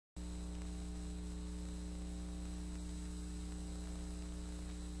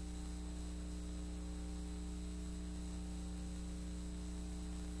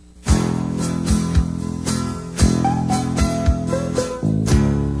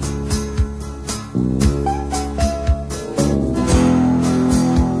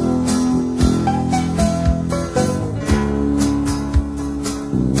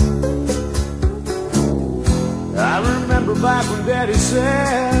daddy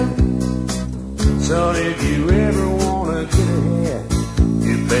said, son, if you ever wanna get ahead,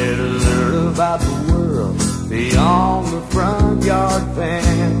 you better learn about the world beyond the front yard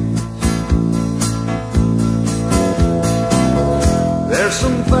fence. There's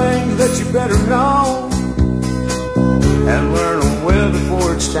some things that you better know and learn them well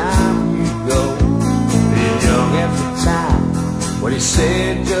before it's time for you to go. Being young at the time, what he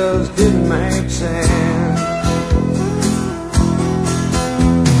said just didn't make sense.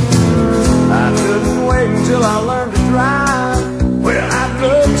 I couldn't wait until I learned to drive. Well, I'd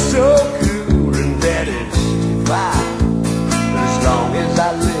look so cool and daddy's 65. But as long as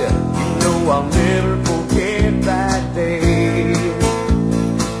I live, you know I'll never forget that day.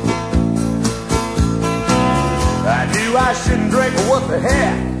 I knew I shouldn't drink, but what the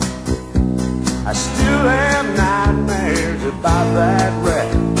heck, I still have nightmares about that wreck.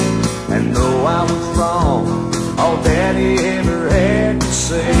 And though I was wrong, all daddy ever had to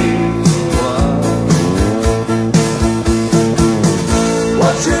say was,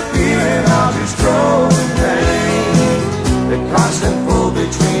 what's your feeling of this growing pain, the constant pull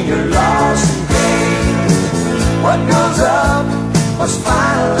between your loss and gain? What goes up must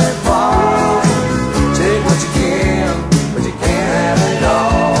finally fall. Take what you can, but you can't have it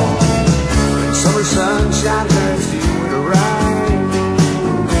all. When summer sunshine turns to winter rain,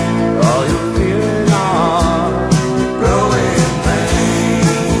 all you're feeling are growing pain,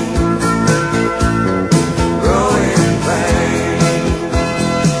 growing pain,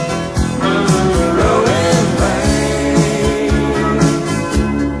 growing pain,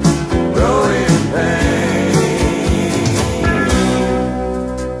 growing pain.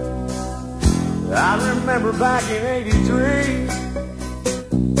 I remember back in '83,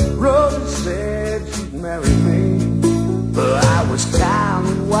 Rhoda said she'd marry me, but I was kind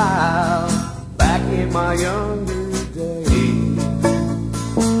of wild back in my younger days.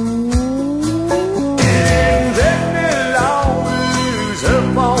 And then it all lose her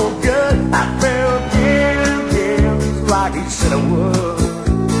for good. I fell again, like he said I would.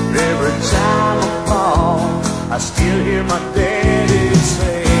 Every time I fall, I still hear my daddy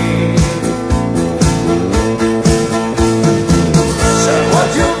say,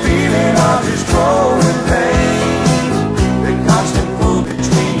 what's your feeling of this growing pain, the constant pull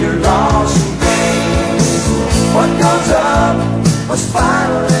between your loss and gain? What goes up must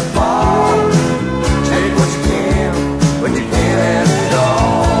finally fall. Take what you can, but you can't have it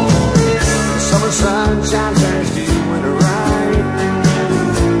all. Summer sunshine turns to winter rain,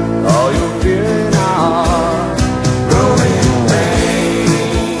 all you're feeling are growing pain,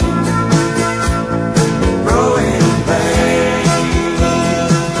 growing pain,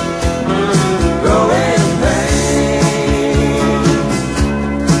 growing pain, growing pain,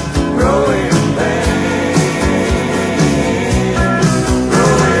 growing pain,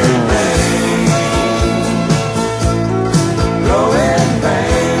 growing pain, growing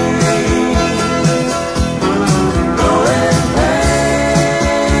pain,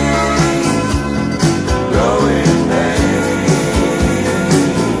 growing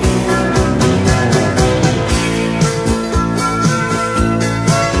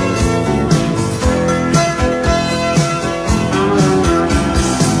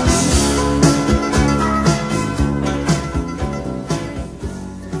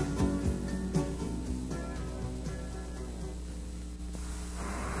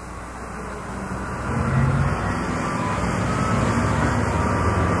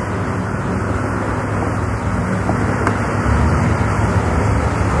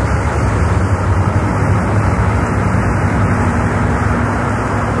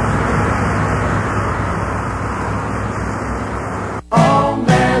all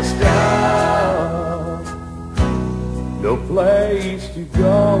messed up, no place to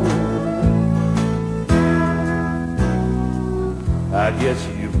go. I guess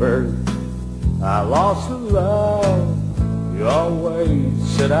you've heard I lost the love you always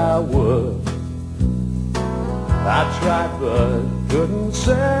said I would. I tried but couldn't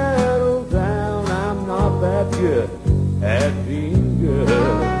settle down. I'm not that good at being good.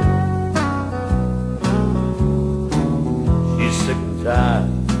 She's sick and tired,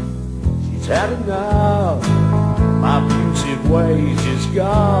 she's had enough. My abusive ways just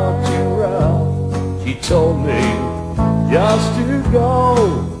got too rough. She told me just to go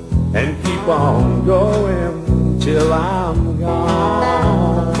and keep on going till I'm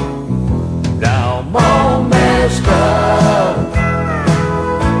gone. Now I'm all messed up,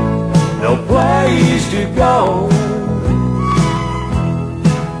 no place to go.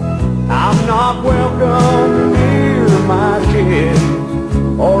 I'm not welcome near my kids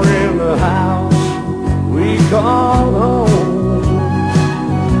or in the house we call home.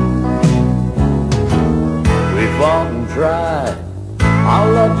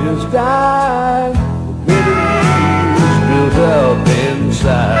 our love just died. The bitter years built up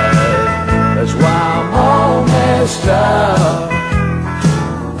inside. That's why I'm all messed up.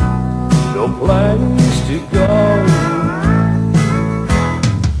 No place to go.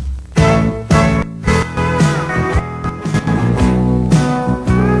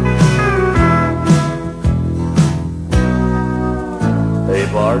 Hey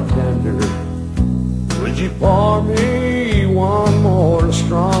bartender, would you pour me one more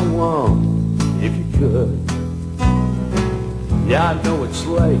strong one, if you could? Yeah, I know it's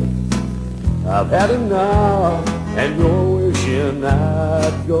late, I've had enough, and you're wishing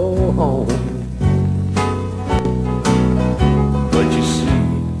I'd go home. But you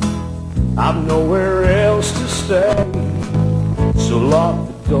see, I've nowhere else to stay, so lock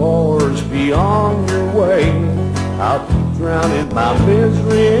the doors, be on your way. I'll keep drowning my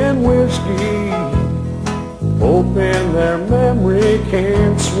misery in whiskey, hoping their memory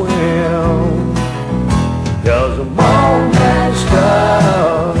can't swim. 'Cause I'm all messed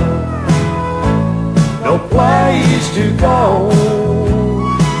up, no place to go.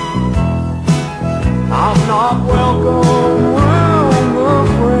 I'm not welcome around the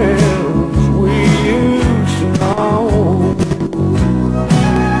friends we used to know.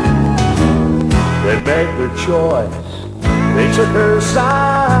 They make their choice, they took her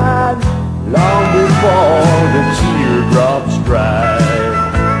side long before the teardrops dried.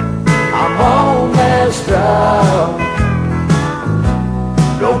 I'm all messed up,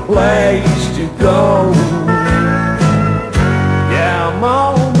 no place to go.